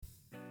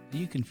Are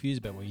you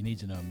confused about what you need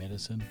to know in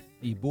medicine?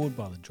 Are you bored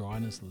by the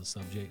dryness of the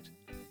subject?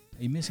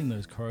 Are you missing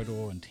those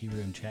corridor and tea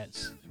room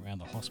chats around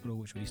the hospital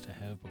which we used to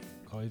have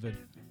before COVID?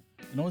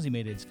 And Aussie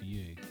MedEd's for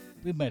you.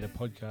 We've made a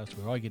podcast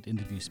where I get to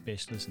interview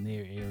specialists in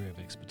their area of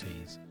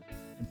expertise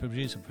and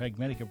produce a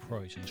pragmatic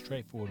approach and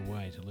straightforward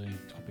way to learning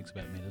topics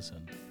about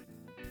medicine.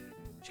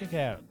 Check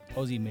out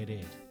Aussie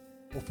MedEd,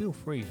 or feel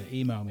free to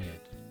email me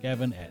at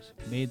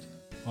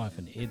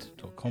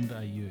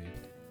gavin@med-ed.com.au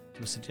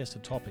to suggest a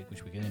topic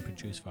which we can then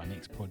produce for our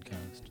next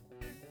podcast.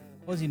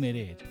 Aussie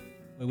MedEd,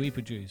 where we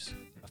produce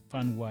a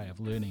fun way of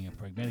learning a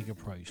pragmatic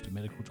approach to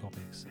medical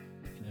topics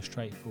in a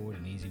straightforward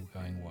and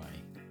easygoing way.